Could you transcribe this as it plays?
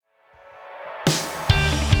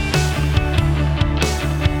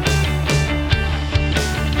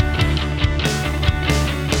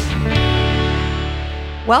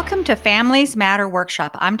Welcome to Families Matter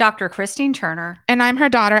Workshop. I'm Dr. Christine Turner. And I'm her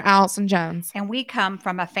daughter, Allison Jones. And we come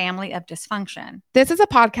from a family of dysfunction. This is a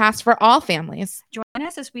podcast for all families. Join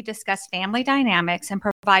us as we discuss family dynamics and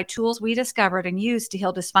provide tools we discovered and used to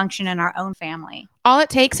heal dysfunction in our own family. All it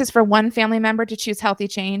takes is for one family member to choose healthy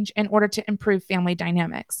change in order to improve family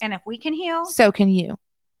dynamics. And if we can heal, so can you.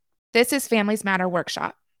 This is Families Matter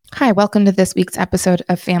Workshop. Hi, welcome to this week's episode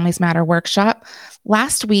of Families Matter Workshop.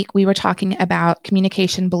 Last week, we were talking about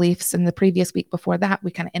communication beliefs, and the previous week before that,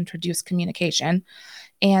 we kind of introduced communication.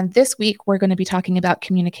 And this week, we're going to be talking about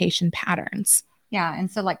communication patterns. Yeah.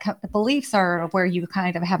 And so beliefs are where you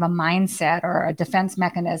kind of have a mindset or a defense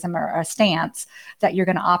mechanism or a stance that you're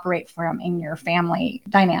going to operate from in your family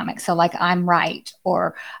dynamic. So like I'm right,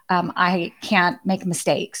 or I can't make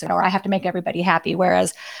mistakes, or I have to make everybody happy.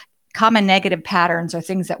 Whereas common negative patterns are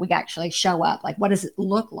things that we actually show up. Like, what does it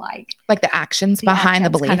look like? Like the actions behind the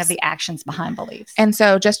beliefs. Kind of the actions behind beliefs. And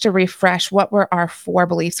so just to refresh, what were our 4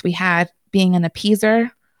 beliefs? We had being an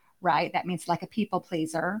appeaser. Right. That means like a people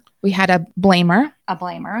pleaser. We had a blamer. A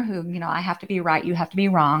blamer who, I have to be right. You have to be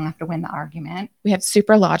wrong. I have to win the argument. We have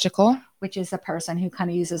super logical, which is a person who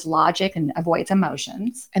kind of uses logic and avoids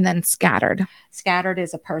emotions. And then scattered. Scattered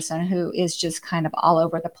is a person who is just kind of all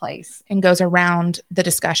over the place. And goes around the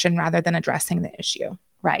discussion rather than addressing the issue.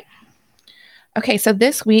 Right. Okay, so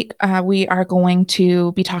this week we are going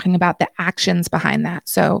to be talking about the actions behind that.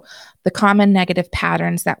 So the common negative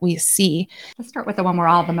patterns that we see. Let's start with the one we're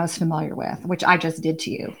all the most familiar with, which I just did to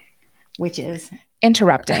you, which is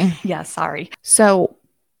interrupting. Yeah, sorry. So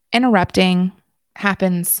interrupting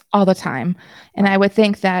happens all the time. And I would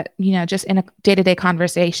think that, just in a day-to-day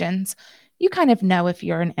conversations, you kind of know if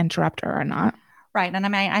you're an interrupter or not. Right. And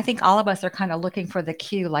I think all of us are kind of looking for the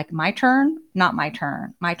cue, like my turn, not my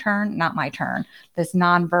turn, my turn, not my turn. This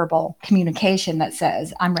nonverbal communication that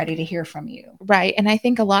says, I'm ready to hear from you. Right. And I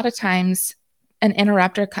think a lot of times an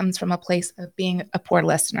interrupter comes from a place of being a poor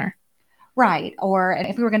listener. Right. Or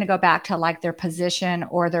if we were going to go back to like their position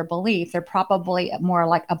or their belief, they're probably more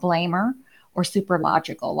like a blamer or super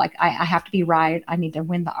logical. Like I have to be right. I need to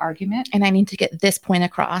win the argument. And I need to get this point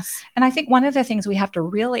across. And I think one of the things we have to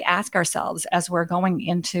really ask ourselves as we're going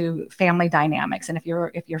into family dynamics, and if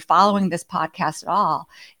you're following this podcast at all,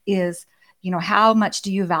 is, how much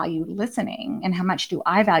do you value listening? And how much do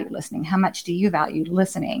I value listening? How much do you value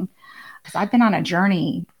listening? Because I've been on a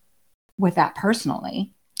journey with that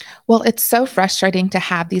personally. Well, it's so frustrating to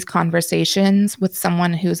have these conversations with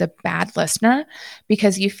someone who's a bad listener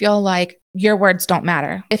because you feel like your words don't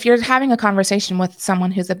matter. If you're having a conversation with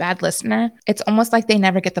someone who's a bad listener, it's almost like they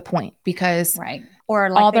never get the point because right. Or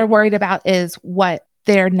like all they're worried about is what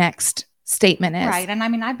their next statement is. Right. And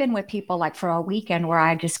I've been with people like for a weekend where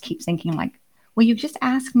I just keep thinking like, will you just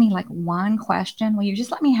ask me like one question? Will you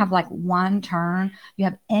just let me have like one turn? You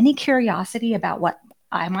have any curiosity about what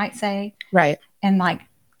I might say? Right. And like,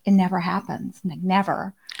 it never happens. Like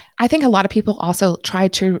never. I think a lot of people also try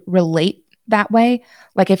to relate that way.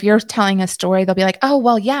 Like if you're telling a story, they'll be like, oh,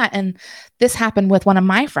 well, yeah. And this happened with one of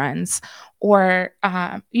my friends or,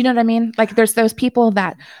 you know what I mean? Like there's those people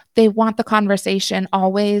that they want the conversation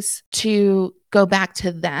always to go back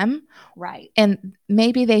to them. Right. And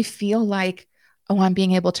maybe they feel like, oh, I'm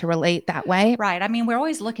being able to relate that way. Right. We're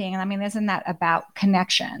always looking, and isn't that about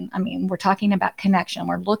connection? We're talking about connection.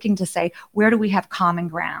 We're looking to say, where do we have common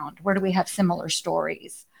ground? Where do we have similar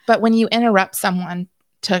stories? But when you interrupt someone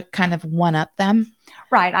to kind of one up them.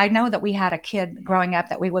 Right. I know that we had a kid growing up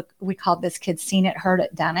that we called this kid seen it, heard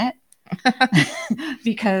it, done it.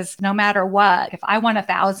 Because no matter what, if I won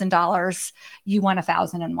 $1,000, you won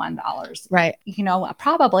 $1,001. Right.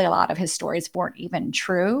 Probably a lot of his stories weren't even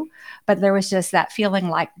true, but there was just that feeling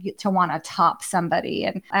like to want to top somebody.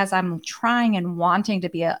 And as I'm trying and wanting to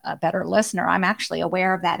be a better listener, I'm actually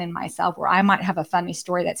aware of that in myself where I might have a funny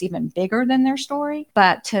story that's even bigger than their story,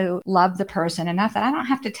 but to love the person enough that I don't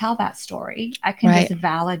have to tell that story. I can just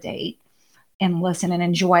validate and listen and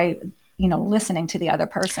enjoy listening to the other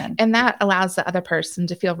person. And that allows the other person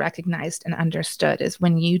to feel recognized and understood is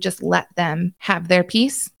when you just let them have their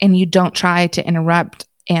piece and you don't try to interrupt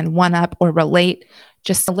and one up or relate,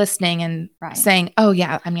 just listening and saying, oh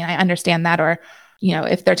yeah, I understand that. Or,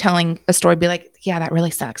 if they're telling a story, be like, yeah, that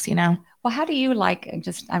really sucks, Well, how do you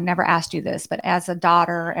I've never asked you this, but as a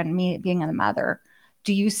daughter and me being a mother,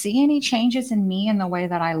 do you see any changes in me in the way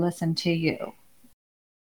that I listen to you?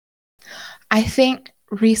 I think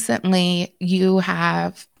recently you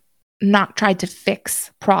have not tried to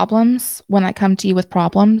fix problems when I come to you with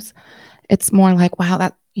problems. It's more like,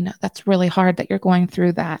 wow, that's really hard that you're going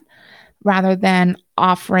through that, rather than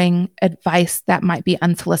offering advice that might be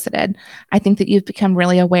unsolicited. I think that you've become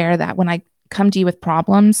really aware that when I come to you with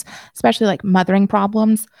problems, especially like mothering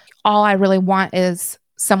problems, all I really want is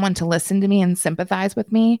someone to listen to me and sympathize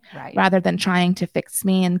with me Right. rather than trying to fix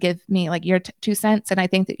me and give me like your 2 cents. And I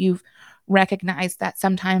think that you've recognized that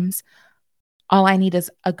sometimes all I need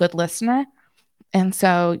is a good listener. And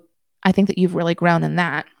so I think that you've really grown in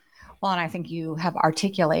that. Well, and I think you have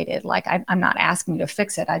articulated, like, I'm not asking you to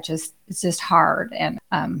fix it. It's just hard. And,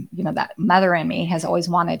 that mother in me has always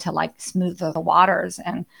wanted to like smooth the waters,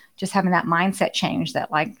 and just having that mindset change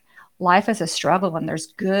that like life is a struggle and there's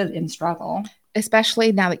good in struggle.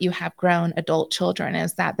 Especially now that you have grown adult children,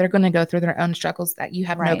 is that they're going to go through their own struggles that you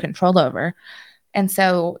have no Right. control over. And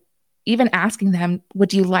so even asking them,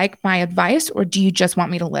 would you like my advice or do you just want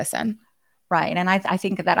me to listen? Right. And I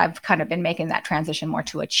think that I've kind of been making that transition more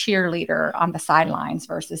to a cheerleader on the sidelines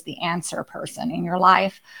versus the answer person in your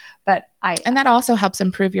life. And that also helps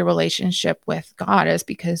improve your relationship with God, is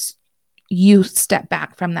because you step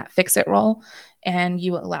back from that fix it role and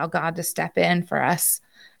you allow God to step in for us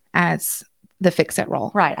as the fix it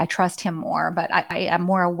role. Right. I trust him more, but I am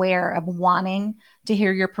more aware of wanting to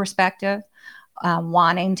hear your perspective,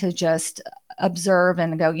 wanting to just observe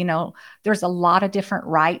and go, there's a lot of different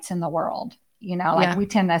rights in the world. Like we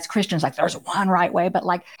tend as Christians, like there's one right way, but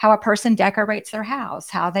like how a person decorates their house,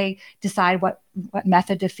 how they decide what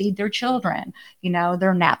method to feed their children,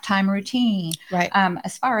 their nap time routine. Right.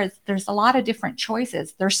 As far as there's a lot of different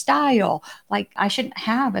choices, their style, like I shouldn't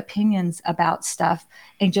have opinions about stuff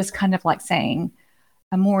and just kind of like saying,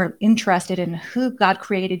 I'm more interested in who God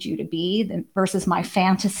created you to be versus my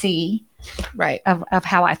fantasy right. of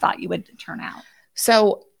how I thought you would turn out.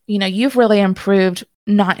 So, you've really improved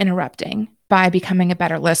not interrupting by becoming a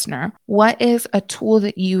better listener. What is a tool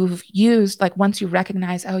that you've used, like once you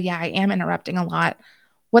recognize, oh yeah, I am interrupting a lot?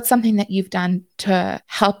 What's something that you've done to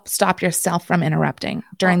help stop yourself from interrupting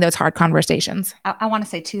during those hard conversations? I want to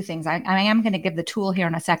say two things. I am going to give the tool here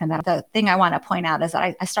in a second. That the thing I want to point out is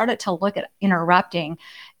that I started to look at interrupting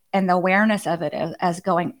and the awareness of it as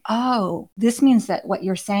going, oh, this means that what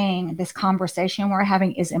you're saying, this conversation we're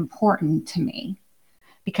having is important to me,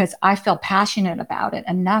 because I feel passionate about it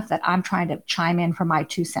enough that I'm trying to chime in for my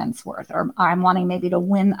 2 cents worth, or I'm wanting maybe to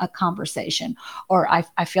win a conversation, or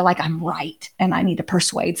I feel like I'm right and I need to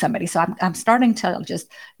persuade somebody. So I'm starting to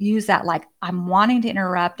just use that, like I'm wanting to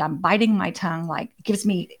interrupt, I'm biting my tongue, like it gives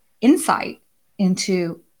me insight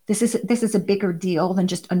into this is a bigger deal than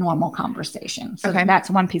just a normal conversation. So that's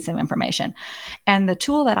one piece of information. And the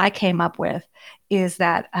tool that I came up with is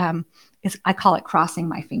that I call it crossing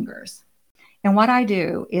my fingers. And what I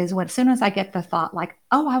do is as soon as I get the thought like,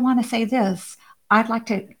 oh, I want to say this, I'd like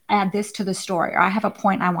to add this to the story, or I have a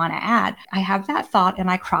point I want to add, I have that thought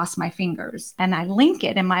and I cross my fingers and I link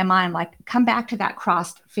it in my mind, like come back to that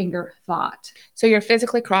crossed finger thought. So you're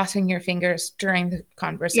physically crossing your fingers during the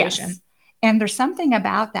conversation. Yes. And there's something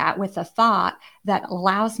about that with a thought that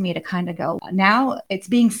allows me to kind of go, now it's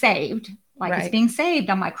being saved. Like It's being saved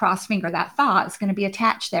on my crossed finger. That thought is going to be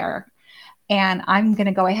attached there. And I'm going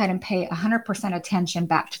to go ahead and pay 100% attention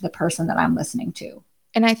back to the person that I'm listening to.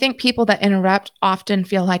 And I think people that interrupt often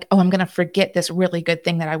feel like, oh, I'm going to forget this really good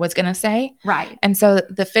thing that I was going to say. Right. And so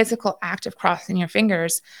the physical act of crossing your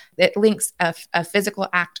fingers, it links a physical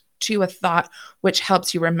act to a thought, which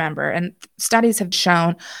helps you remember. And studies have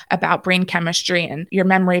shown about brain chemistry and your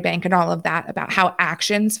memory bank and all of that, about how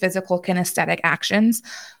actions, physical kinesthetic actions,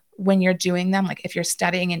 when you're doing them, like if you're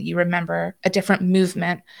studying and you remember a different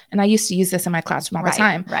movement, and I used to use this in my classroom all the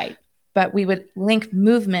time. Right. But we would link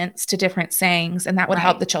movements to different sayings, and that would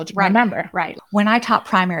help the children remember. Right. When I taught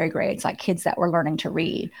primary grades, like kids that were learning to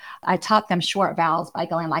read, I taught them short vowels by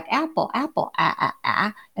going like apple, apple, ah, ah,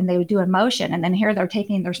 ah, and they would do a motion. And then here they're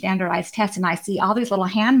taking their standardized test, and I see all these little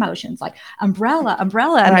hand motions like umbrella,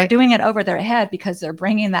 umbrella, and they're doing it over their head because they're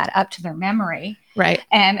bringing that up to their memory. Right.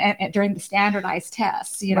 And during the standardized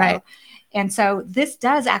tests, Right. And so this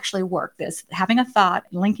does actually work. This having a thought,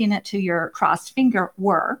 linking it to your crossed finger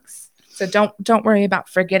works. So don't worry about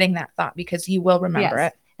forgetting that thought, because you will remember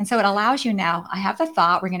it. And so it allows you now, I have the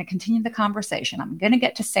thought, we're going to continue the conversation. I'm going to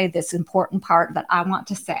get to say this important part that I want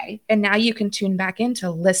to say. And now you can tune back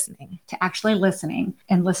into listening. To actually listening,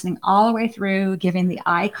 and listening all the way through, giving the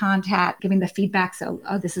eye contact, giving the feedback. So,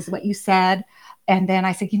 oh, this is what you said. And then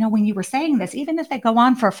I said, when you were saying this, even if they go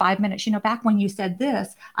on for 5 minutes, back when you said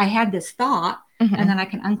this, I had this thought, and then I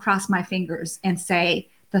can uncross my fingers and say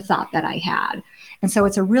the thought that I had. And so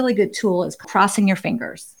it's a really good tool, is crossing your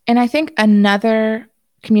fingers. And I think another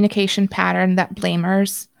communication pattern that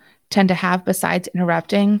blamers tend to have, besides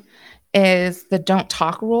interrupting, is the don't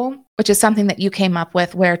talk rule, which is something that you came up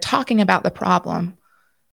with, where talking about the problem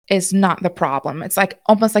is not the problem. It's like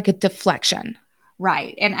almost like a deflection.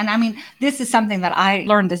 Right. And I mean, this is something that I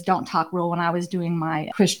learned, this don't talk rule, when I was doing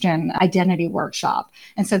my Christian identity workshop.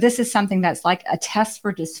 And so this is something that's like a test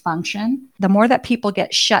for dysfunction. The more that people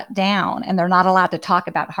get shut down and they're not allowed to talk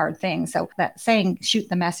about hard things. So that saying, shoot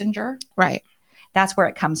the messenger. Right. That's where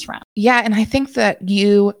it comes from. Yeah. And I think that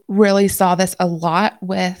you really saw this a lot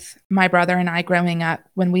with my brother and I growing up.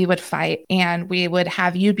 When we would fight and we would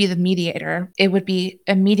have you be the mediator, it would be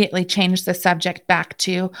immediately change the subject back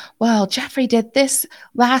to, well, Jeffrey did this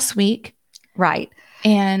last week. Right.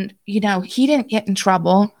 And, you know, he didn't get in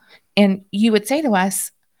trouble. And you would say to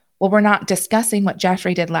us, well, we're not discussing what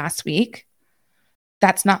Jeffrey did last week.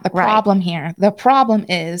 That's not the problem here. The problem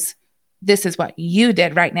is, this is what you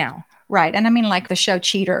did right now. Right. And I mean, like the show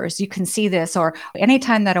Cheaters, you can see this, or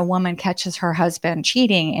anytime that a woman catches her husband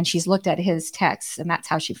cheating and she's looked at his texts and that's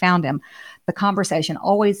how she found him, the conversation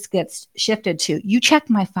always gets shifted to, you checked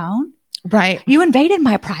my phone? Right. You invaded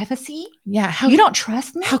my privacy? Yeah. You don't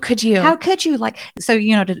trust me? How could you? How could you? Like, so,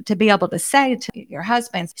 you know, to be able to say to your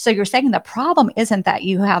husband, so you're saying the problem isn't that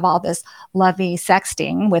you have all this lovey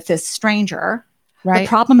sexting with this stranger. Right. The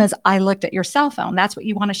problem is I looked at your cell phone. That's what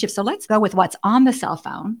you want to shift. So let's go with what's on the cell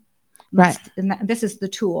phone. Right. And this is the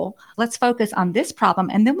tool. Let's focus on this problem.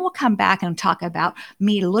 And then we'll come back and talk about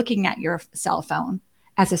me looking at your cell phone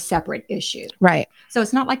as a separate issue. Right. So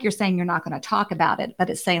it's not like you're saying you're not going to talk about it, but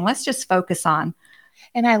it's saying, let's just focus on.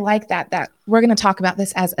 And I like that we're going to talk about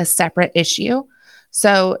this as a separate issue.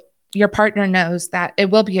 So your partner knows that it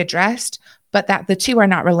will be addressed, but that the two are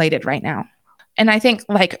not related right now. And I think,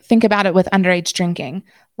 like, think about it with underage drinking.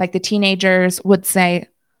 Like the teenagers would say,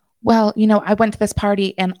 well, you know, I went to this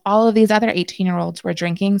party and all of these other 18-year-olds were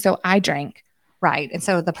drinking, so I drank. Right. And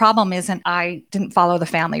so the problem isn't I didn't follow the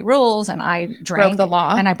family rules and I drank. Broke the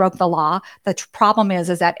law. And I broke the law. The problem is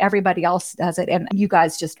that everybody else does it and you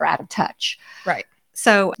guys just are out of touch. Right.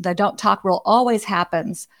 So the don't talk rule always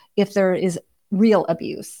happens if there is real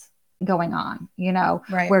abuse going on, you know,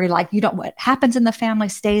 where you're like, you don't, what happens in the family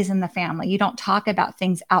stays in the family. You don't talk about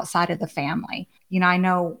things outside of the family. You know, I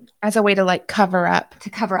know, as a way to like cover up.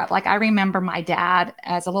 Like I remember my dad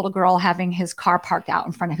as a little girl having his car parked out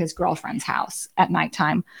in front of his girlfriend's house at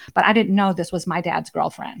nighttime, but I didn't know this was my dad's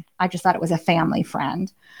girlfriend. I just thought it was a family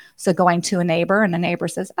friend. So going to a neighbor and the neighbor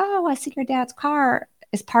says, oh, I see your dad's car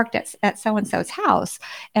is parked at so-and-so's house.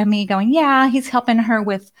 And me going, yeah, he's helping her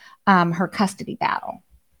with her custody battle.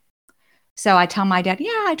 So I tell my dad,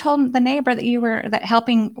 yeah, I told the neighbor that you were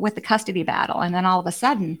helping with the custody battle. And then all of a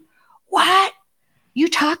sudden, what? You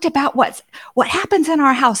talked about what happens in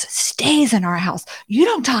our house stays in our house. You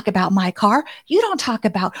don't talk about my car. You don't talk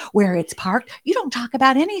about where it's parked. You don't talk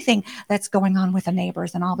about anything that's going on with the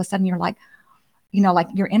neighbors. And all of a sudden you're like, you know, like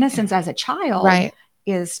your innocence as a child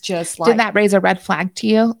is just like. Did that raise a red flag to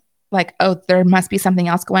you? Like, oh, there must be something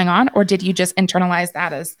else going on? Or did you just internalize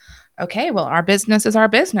that as, okay, well, our business is our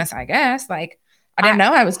business, I guess. Like, I didn't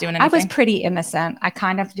know I was doing anything. I was pretty innocent. I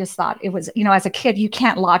kind of just thought it was, you know, as a kid, you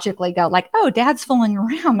can't logically go like, oh, dad's fooling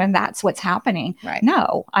around and that's what's happening. Right.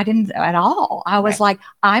 No, I didn't at all. I was like,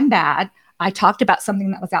 I'm bad. I talked about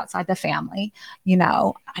something that was outside the family. You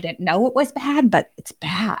know, I didn't know it was bad, but it's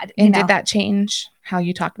bad. And did that change how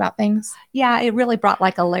you talk about things? Yeah, it really brought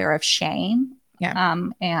like a layer of shame. Yeah.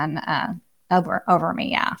 Over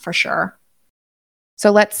me. Yeah, for sure. So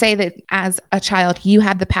let's say that as a child, you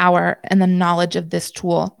had the power and the knowledge of this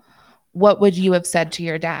tool. What would you have said to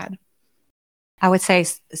your dad? I would say,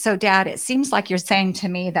 so Dad, it seems like you're saying to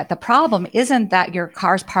me that the problem isn't that your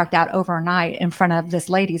car's parked out overnight in front of this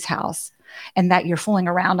lady's house and that you're fooling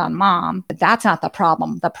around on Mom. But that's not the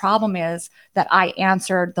problem. The problem is that I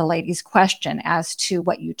answered the lady's question as to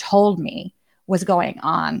what you told me was going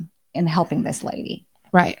on in helping this lady.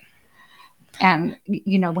 Right. And,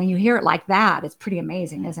 you know, when you hear it like that, it's pretty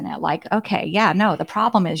amazing, isn't it? Like, okay, yeah, no, the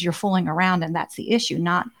problem is you're fooling around and that's the issue,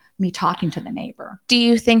 not me talking to the neighbor. Do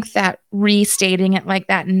you think that restating it like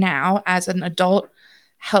that now as an adult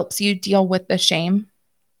helps you deal with the shame?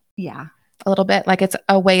 Yeah. A little bit, like it's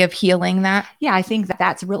a way of healing that? Yeah, I think that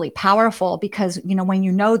that's really powerful because, you know, when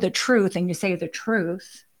you know the truth and you say the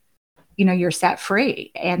truth, you know, you're set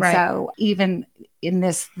free. And so even in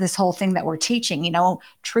this whole thing that we're teaching, you know,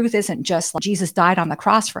 truth isn't just like Jesus died on the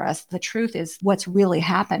cross for us. The truth is what's really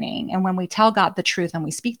happening. And when we tell God the truth and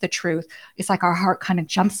we speak the truth, it's like our heart kind of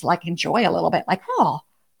jumps like in joy a little bit, like, oh,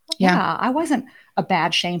 yeah, I wasn't a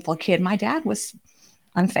bad, shameful kid. My dad was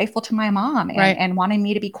unfaithful to my mom and wanting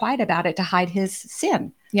me to be quiet about it to hide his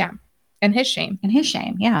sin. Yeah. And his shame.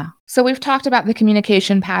 Yeah. So we've talked about the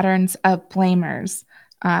communication patterns of blamers,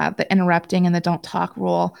 the interrupting and the don't talk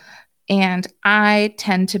rule. And I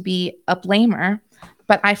tend to be a blamer,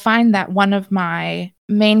 but I find that one of my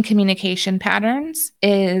main communication patterns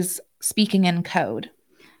is speaking in code,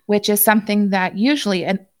 which is something that usually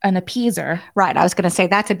an appeaser. Right. I was going to say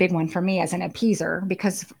that's a big one for me as an appeaser,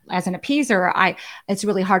 because as an appeaser, it's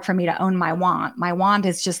really hard for me to own my want. My want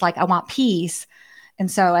is just like, I want peace. And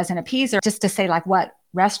so as an appeaser, just to say like what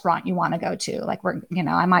restaurant you want to go to, like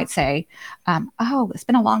I might say, oh, it's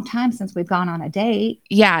been a long time since we've gone on a date.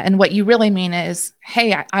 Yeah. And what you really mean is,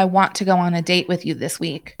 hey, I want to go on a date with you this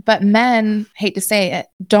week. But men, hate to say it,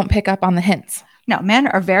 don't pick up on the hints. No, men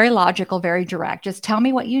are very logical, very direct. Just tell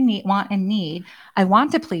me what you want and need. I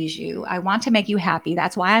want to please you. I want to make you happy.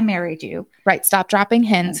 That's why I married you. Right. Stop dropping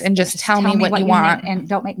hints and just tell me what you want. And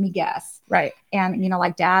don't make me guess. Right. And,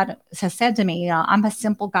 like Dad has said to me, I'm a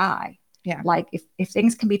simple guy. Yeah. Like if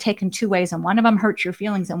things can be taken two ways and one of them hurts your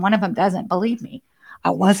feelings and one of them doesn't, believe me, I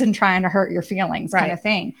wasn't trying to hurt your feelings, kind of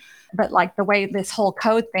thing. But like the way this whole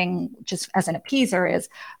code thing, just as an appeaser, is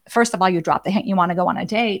first of all, you drop the hint you want to go on a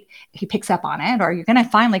date. He picks up on it, or you're going to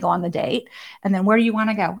finally go on the date. And then where do you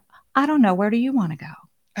want to go? I don't know. Where do you want to go?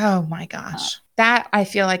 Oh my gosh. That I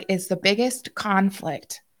feel like is the biggest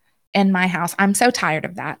conflict in my house. I'm so tired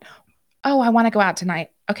of that. Oh, I want to go out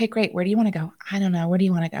tonight. Okay, great. Where do you want to go? I don't know. Where do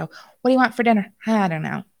you want to go? What do you want for dinner? I don't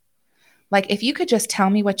know. Like if you could just tell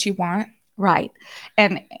me what you want. Right.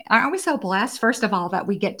 And aren't we so blessed, first of all, that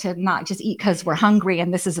we get to not just eat because we're hungry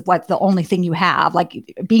and this is what the only thing you have,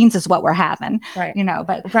 like beans is what we're having, right?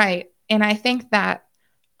 But right. And I think that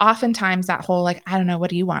oftentimes that whole, like, I don't know, what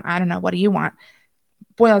do you want? I don't know. What do you want?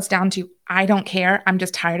 Boils down to, I don't care. I'm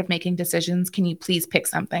just tired of making decisions. Can you please pick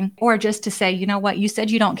something? Or just to say, you know what, you said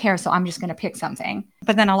you don't care, so I'm just going to pick something.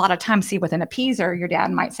 But then a lot of times, see, with an appeaser, your dad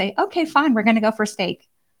might say, okay, fine, we're going to go for steak.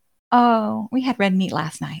 Oh, we had red meat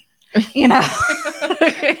last night. And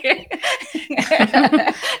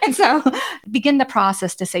so begin the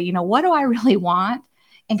process to say, what do I really want?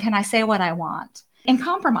 And can I say what I want? And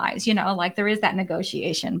compromise, like there is that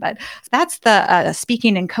negotiation. But that's the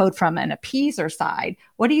speaking in code from an appeaser side.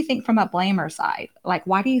 What do you think from a blamer side? Like,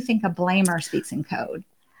 why do you think a blamer speaks in code?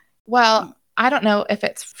 Well, I don't know if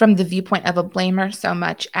it's from the viewpoint of a blamer so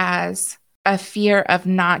much as a fear of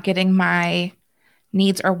not getting my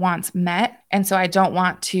needs or wants met. And so I don't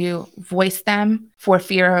want to voice them for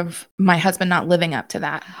fear of my husband not living up to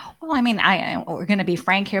that. Well, I mean, we're going to be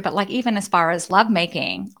frank here, but like even as far as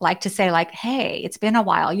lovemaking, like to say like, hey, it's been a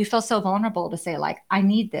while. You feel so vulnerable to say like, I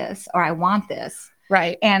need this or I want this.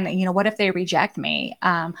 Right. And, what if they reject me?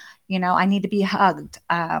 I need to be hugged.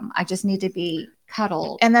 I just need to be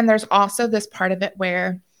cuddled. And then there's also this part of it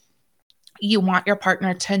where you want your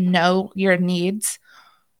partner to know your needs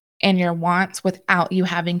and your wants without you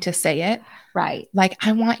having to say it. Right. Like,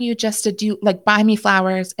 I want you just to do, like, buy me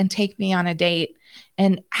flowers and take me on a date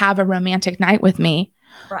and have a romantic night with me.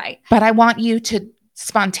 Right. But I want you to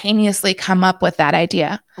spontaneously come up with that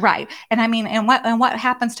idea. Right. And I mean, and what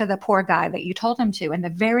happens to the poor guy that you told him to? And the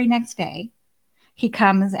very next day, he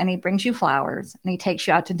comes and he brings you flowers and he takes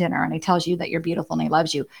you out to dinner and he tells you that you're beautiful and he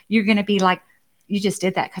loves you. You're going to be like, you just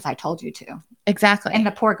did that because I told you to. Exactly. And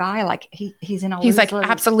the poor guy, like he's in a he's like,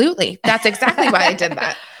 absolutely. That's exactly why I did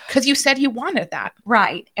that. Because you said you wanted that.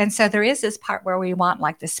 Right. And so there is this part where we want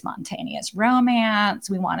like this spontaneous romance.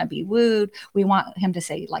 We want to be wooed. We want him to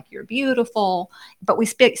say like, you're beautiful, but we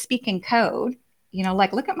speak in code,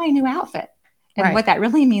 like, look at my new outfit. And what that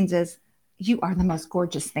really means is you are the most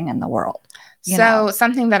gorgeous thing in the world. So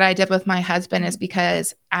something that I did with my husband is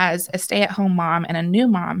because as a stay-at-home mom and a new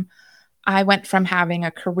mom, I went from having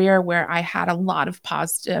a career where I had a lot of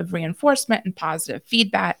positive reinforcement and positive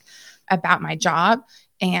feedback about my job.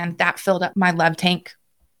 And that filled up my love tank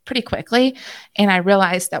pretty quickly. And I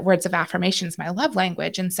realized that words of affirmation is my love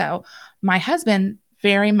language. And so my husband,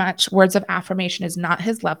 very much words of affirmation is not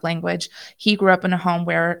his love language. He grew up in a home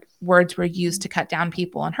where words were used to cut down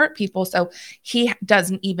people and hurt people. So he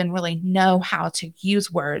doesn't even really know how to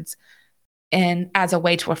use words as a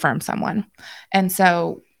way to affirm someone. And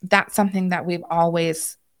so that's something that we've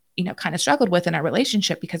always, kind of struggled with in our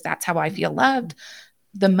relationship, because that's how I feel loved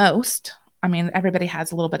the most. I mean, everybody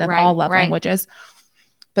has a little bit of all love languages,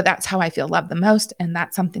 but that's how I feel loved the most. And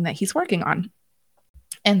that's something that he's working on.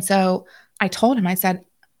 And so I told him, I said,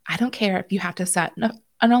 I don't care if you have to set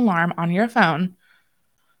an alarm on your phone.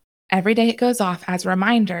 Every day it goes off as a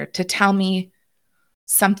reminder to tell me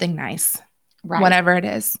something nice, whatever it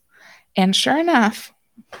is. And sure enough,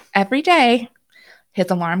 every day his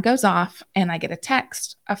alarm goes off and I get a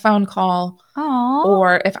text, a phone call,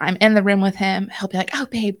 or if I'm in the room with him, he'll be like, oh,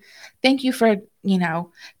 babe, thank you for,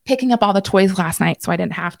 picking up all the toys last night so I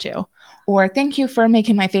didn't have to, or thank you for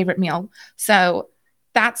making my favorite meal. So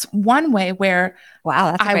that's one way where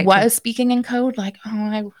wow, that's a I great tip. was speaking in code, like, oh,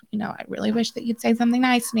 I really wish that you'd say something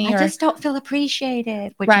nice to me. I Or just don't feel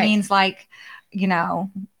appreciated, which right, means like,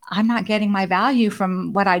 I'm not getting my value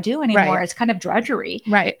from what I do anymore. right, It's kind of drudgery.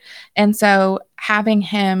 right. And so having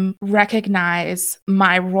him recognize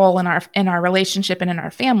my role in our relationship and in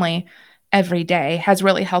our family every day has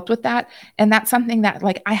really helped with that. And that's something that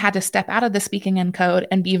like I had to step out of the speaking in code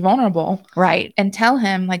and be vulnerable, Right. and tell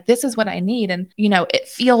him like, this is what I need. And it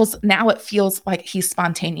feels like he's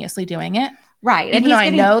spontaneously doing it. Right. And Even though he's I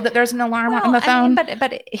getting, know that there's an alarm on well, the I mean, phone.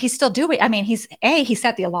 but he's still doing, I mean, he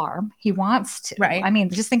set the alarm. He wants to. Right. I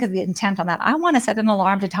mean, just think of the intent on that. I want to set an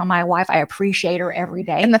alarm to tell my wife I appreciate her every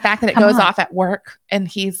day. And the fact that it Come goes on. off at work and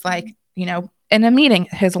he's like, in a meeting,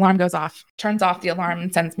 his alarm goes off, turns off the alarm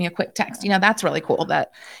and sends me a quick text. That's really cool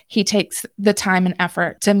that he takes the time and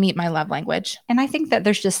effort to meet my love language. And I think that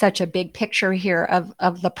there's just such a big picture here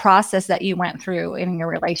of the process that you went through in your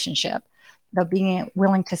relationship, of being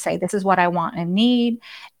willing to say, this is what I want and need,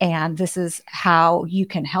 and this is how you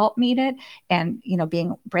can help meet it. And,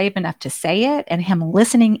 being brave enough to say it, and him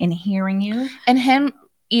listening and hearing you. And him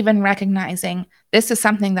even recognizing this is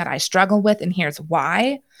something that I struggle with and here's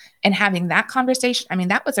why. And having that conversation, I mean,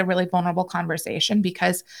 that was a really vulnerable conversation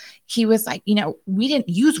because he was like, we didn't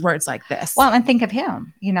use words like this. Well, and think of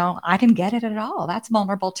him, I didn't get it at all. That's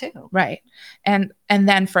vulnerable too. Right. And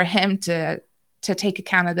then for him to take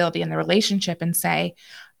accountability in the relationship and say,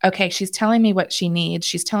 okay, she's telling me what she needs.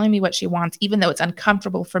 She's telling me what she wants, even though it's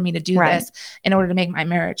uncomfortable for me to do Right. this in order to make my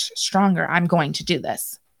marriage stronger. I'm going to do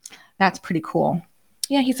this. That's pretty cool.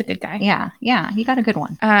 Yeah, he's a good guy. Yeah, you got a good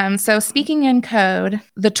one. So speaking in code,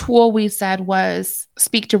 the tool we said was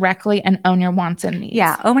speak directly and own your wants and needs.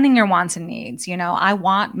 Yeah, owning your wants and needs. I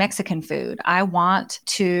want Mexican food. I want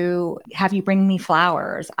to have you bring me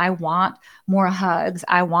flowers. I want more hugs.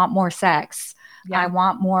 I want more sex. Yeah. I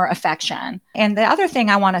want more affection. And the other thing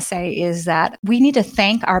I want to say is that we need to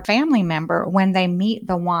thank our family member when they meet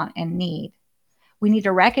the want and need. We need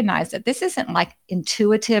to recognize that this isn't like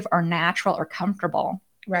intuitive or natural or comfortable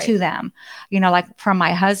to them. Like from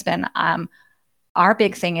my husband, our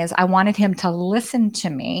big thing is I wanted him to listen to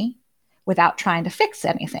me without trying to fix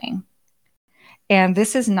anything. And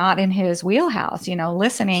this is not in his wheelhouse,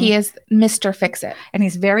 listening. He is Mr. Fix-It. And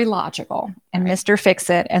he's very logical and Mr.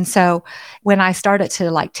 Fix-It. And so when I started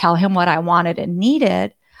to like tell him what I wanted and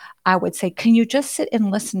needed, I would say, can you just sit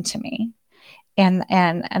and listen to me? And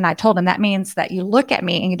I told him that means that you look at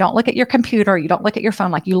me and you don't look at your computer, you don't look at your phone,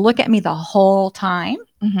 like you look at me the whole time.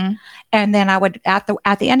 Mm-hmm. And then I would, at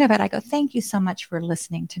the end of it, I go, thank you so much for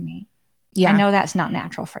listening to me. Yeah. I know that's not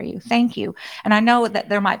natural for you. Thank you. And I know that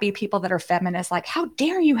there might be people that are feminists, like, how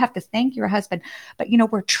dare you have to thank your husband? But,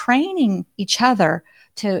 we're training each other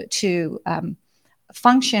to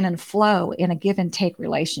function and flow in a give and take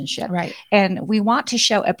relationship. Right. And we want to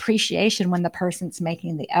show appreciation when the person's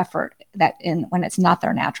making the effort when it's not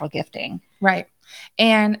their natural gifting. Right.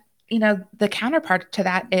 And, the counterpart to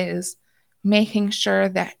that is making sure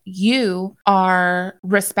that you are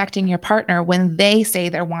respecting your partner when they say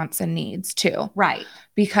their wants and needs too. Right.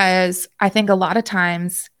 Because I think a lot of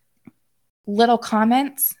times little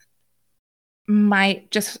comments might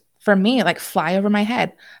just, for me, like fly over my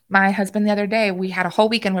head. My husband the other day, we had a whole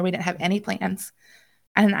weekend where we didn't have any plans.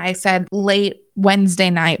 And I said late Wednesday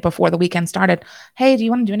night before the weekend started, hey, do you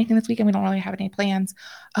want to do anything this weekend? We don't really have any plans.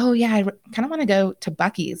 Oh yeah, I kind of want to go to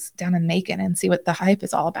Buc-ee's down in Macon and see what the hype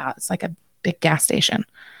is all about. It's like a big gas station.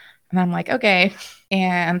 And I'm like, okay.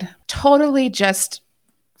 And totally just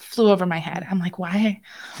flew over my head. I'm like, why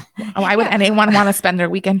would anyone want to spend their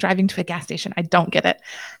weekend driving to a gas station? I don't get it.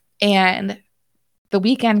 And the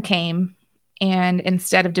weekend came, and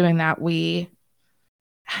instead of doing that,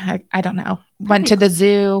 I don't know, went to the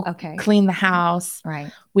zoo, cleaned the house.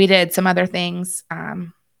 Right. We did some other things,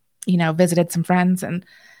 visited some friends, and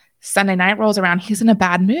Sunday night rolls around. He's in a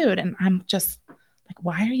bad mood. And I'm just like,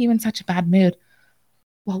 why are you in such a bad mood?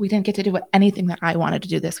 Well, we didn't get to do anything that I wanted to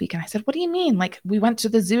do this weekend. I said, what do you mean? Like, we went to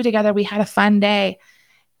the zoo together. We had a fun day.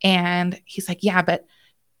 And he's like, yeah, but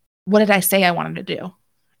what did I say I wanted to do?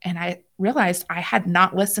 And I realized I had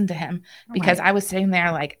not listened to him because I was sitting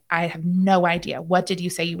there like, I have no idea. What did you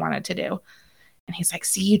say you wanted to do? And he's like,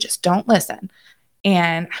 see, you just don't listen.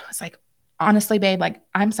 And I was like, honestly, babe, like,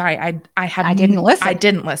 I'm sorry. I didn't listen. I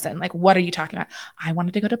didn't listen. Like, what are you talking about? I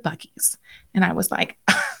wanted to go to Buc-ee's. And I was like,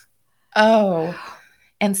 oh.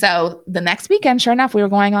 And so the next weekend, sure enough, we were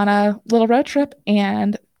going on a little road trip.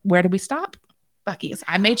 And where did we stop? Buc-ee's.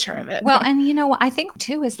 I made sure of it. Well, and I think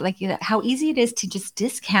too is like how easy it is to just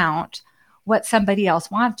discount what somebody else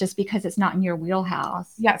wants just because it's not in your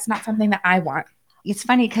wheelhouse. Yeah, it's not something that I want. It's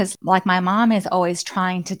funny because, like, my mom is always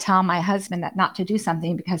trying to tell my husband that not to do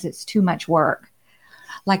something because it's too much work.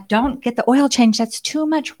 Like, don't get the oil change. That's too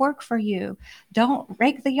much work for you. Don't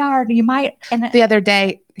rake the yard. You might. And The other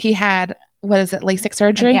day he had, what is it, LASIK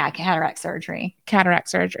surgery? Yeah, cataract surgery. Cataract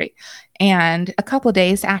surgery. And a couple of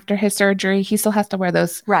days after his surgery, he still has to wear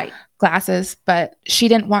those glasses, but she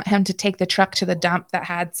didn't want him to take the truck to the dump that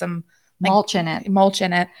had some mulch in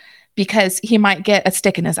it because he might get a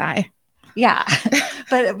stick in his eye. Yeah.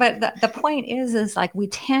 but the point is like, we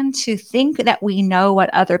tend to think that we know what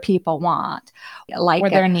other people want, like, or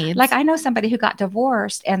their needs. Like, I know somebody who got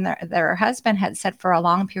divorced and their husband had said for a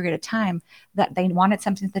long period of time that they wanted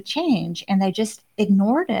something to change and they just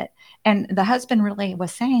ignored it. And the husband really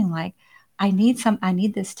was saying, like, I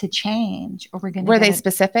need this to change, or we're going to. Were they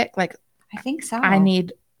specific? Like, I think so. I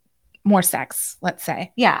need more sex, let's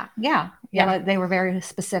say. Yeah. They were very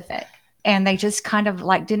specific, and they just kind of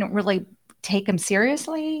like didn't really take them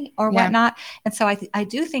seriously or whatnot. And so I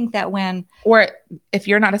do think that or if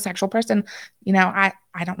you're not a sexual person, I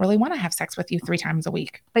don't really want to have sex with you 3 times a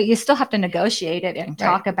week. But you still have to negotiate it and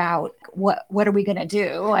talk about what are we going to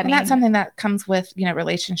do? I mean, that's something that comes with,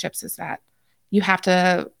 relationships, is that you have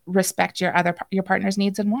to respect your partner's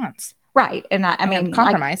needs and wants. Right. And I mean,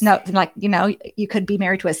 compromise. You could be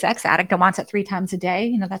married to a sex addict and wants it 3 times a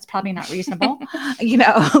day. That's probably not reasonable,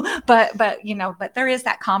 but there is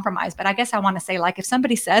that compromise. But I guess I want to say, like, if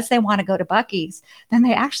somebody says they want to go to Buc-ee's, then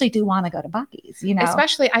they actually do want to go to Buc-ee's,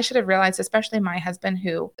 Especially, I should have realized, especially my husband,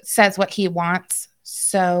 who says what he wants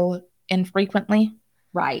so infrequently.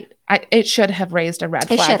 Right. It should have raised a red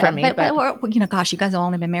flag for me. But gosh, you guys have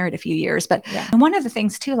only been married a few years. But and one of the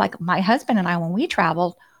things too, like, my husband and I, when we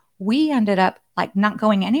traveled, we ended up like not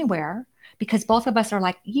going anywhere because both of us are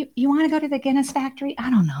like, you want to go to the Guinness factory?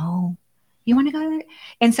 I don't know. You want to go to the...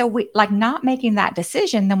 And so we like not making that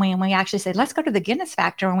decision. Then when we actually say, let's go to the Guinness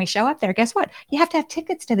factory, and we show up there, guess what? You have to have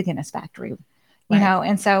tickets to the Guinness factory,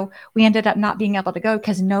 and so we ended up not being able to go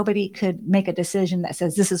because nobody could make a decision that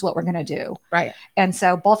says, this is what we're going to do. Right. And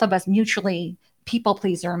so both of us mutually, people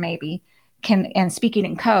pleaser maybe, and speaking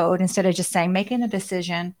in code, instead of just saying, making a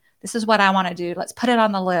decision, this is what I want to do. Let's put it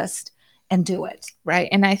on the list and do it. Right.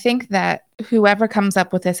 And I think that whoever comes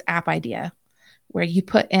up with this app idea where you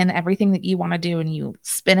put in everything that you want to do and you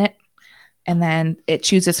spin it and then it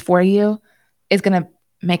chooses for you is going to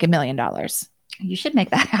make $1 million. You should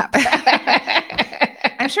make that happen.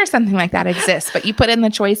 I'm sure something like that exists, but you put in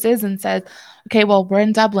the choices and says, okay, well, we're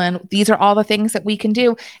in Dublin. These are all the things that we can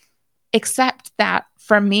do. Except that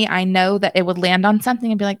for me, I know that it would land on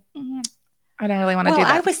something and be like, I don't really want to do that.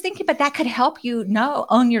 I was thinking, but that could help you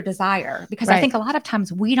own your desire, because I think a lot of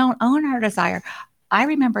times we don't own our desire. I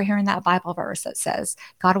remember hearing that Bible verse that says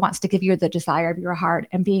God wants to give you the desire of your heart,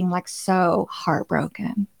 and being like so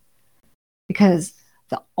heartbroken because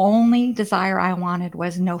the only desire I wanted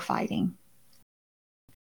was no fighting.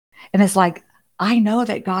 And it's like, I know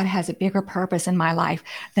that God has a bigger purpose in my life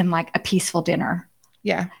than like a peaceful dinner.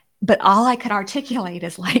 Yeah. But all I could articulate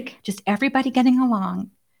is like just everybody getting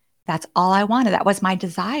along. That's all I wanted. That was my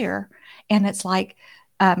desire. And it's like,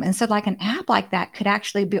 and so like an app like that could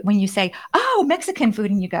actually be when you say, oh, Mexican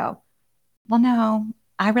food, and you go, well, no,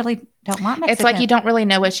 I really don't want Mexican. It's like you don't really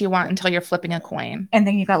know what you want until you're flipping a coin. And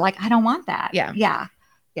then you go like, I don't want that. Yeah. Yeah.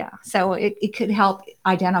 Yeah. So it could help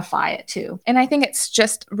identify it too. And I think it's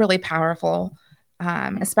just really powerful,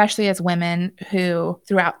 especially as women who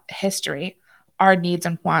throughout history, our needs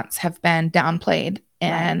and wants have been downplayed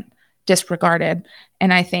and disregarded.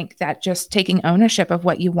 And I think that just taking ownership of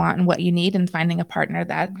what you want and what you need and finding a partner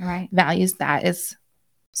that values that is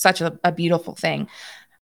such a beautiful thing.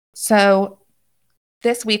 So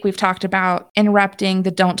this week we've talked about interrupting,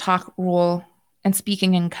 the don't talk rule, and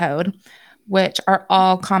speaking in code, which are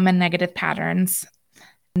all common negative patterns.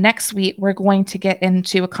 Next week, we're going to get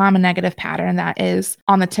into a common negative pattern that is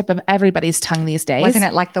on the tip of everybody's tongue these days. Wasn't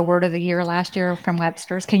it like the word of the year last year from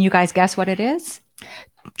Webster's? Can you guys guess what it is?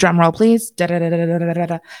 Drum roll, please.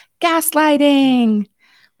 Gaslighting.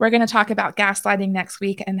 We're going to talk about gaslighting next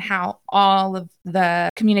week and how all of the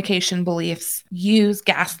communication beliefs use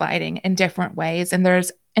gaslighting in different ways. And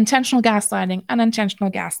there's intentional gaslighting, unintentional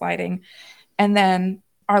gaslighting. And then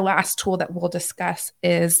our last tool that we'll discuss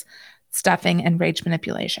is stuffing and rage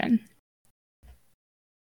manipulation.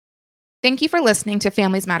 Thank you for listening to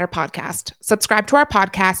Families Matter podcast. Subscribe to our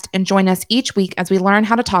podcast and join us each week as we learn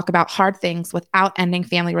how to talk about hard things without ending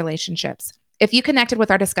family relationships. If you connected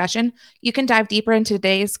with our discussion, you can dive deeper into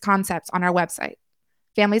today's concepts on our website,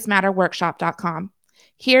 familiesmatterworkshop.com.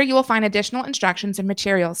 Here you will find additional instructions and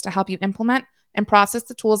materials to help you implement and process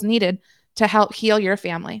the tools needed to help heal your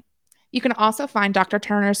family. You can also find Dr.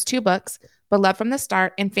 Turner's 2 books, Beloved from the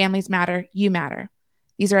Start, and Families Matter, You Matter.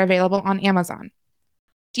 These are available on Amazon.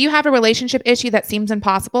 Do you have a relationship issue that seems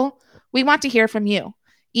impossible? We want to hear from you.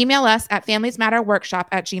 Email us at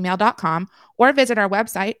familiesmatterworkshop@gmail.com or visit our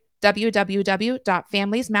website,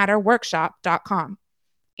 www.familiesmatterworkshop.com.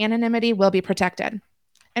 Anonymity will be protected.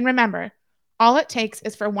 And remember, all it takes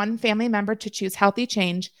is for one family member to choose healthy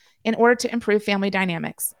change in order to improve family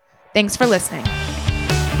dynamics. Thanks for listening.